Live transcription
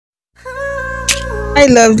Hi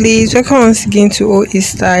lovelies, welcome once again to OE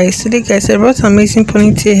Styles. Today guys, I brought amazing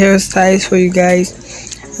ponytail hairstyles for you guys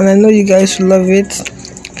and I know you guys will love it.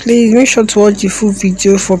 Please make sure to watch the full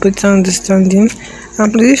video for better understanding,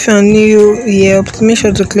 and please if you are new here, please make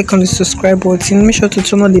sure to click on the subscribe button. Make sure to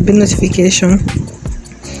turn on the bell notification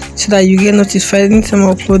so that you get notified anytime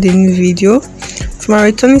I upload a new video. For my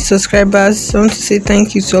returning subscribers, I want to say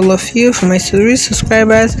thank you to all of you. For my solid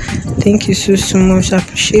subscribers, thank you so much. I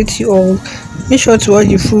appreciate you all. Make sure to watch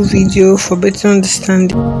the full video for better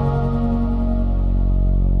understanding.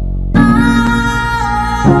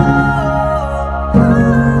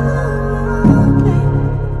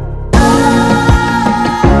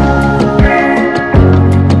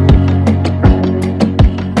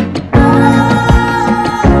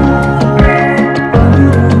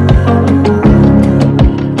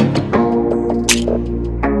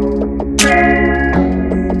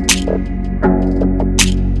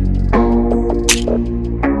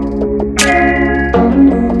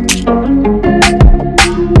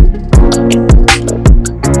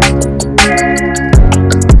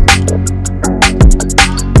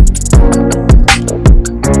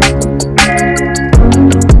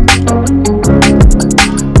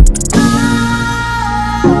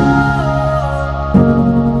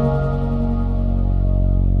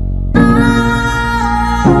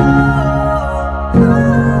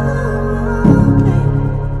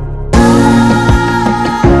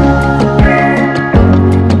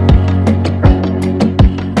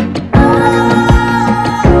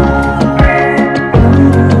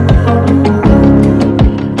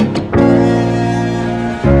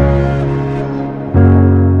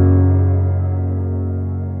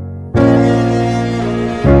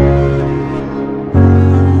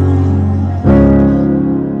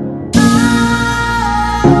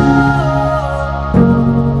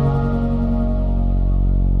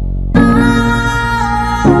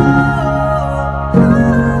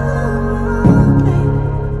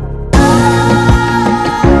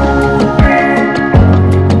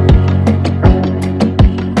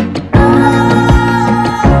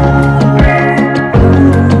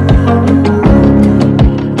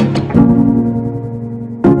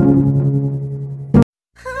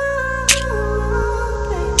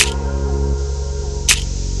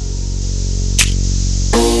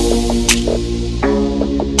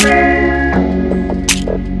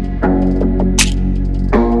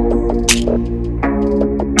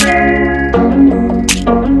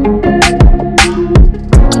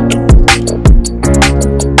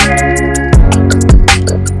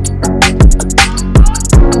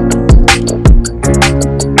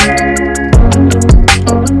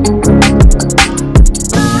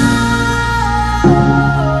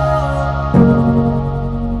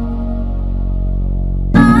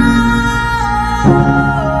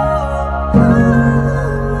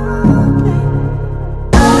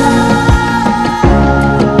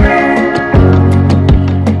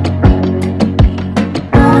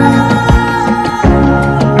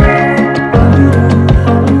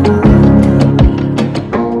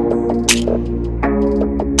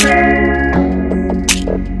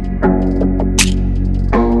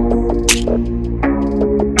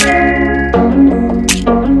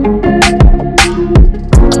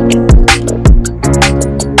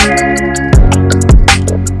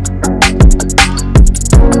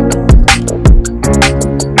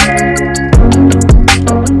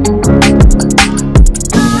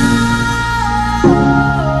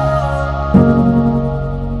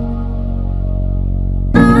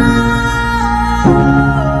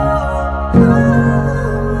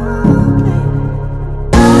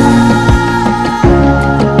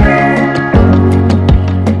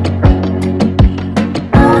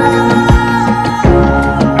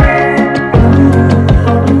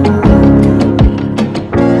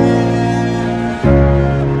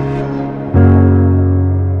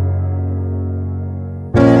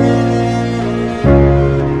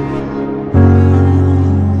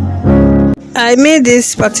 I made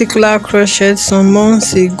this particular crochet some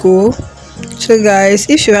months ago. So guys,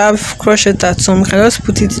 if you have crochet at home, you can just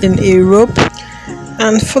put it in a rope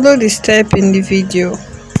and follow the step in the video.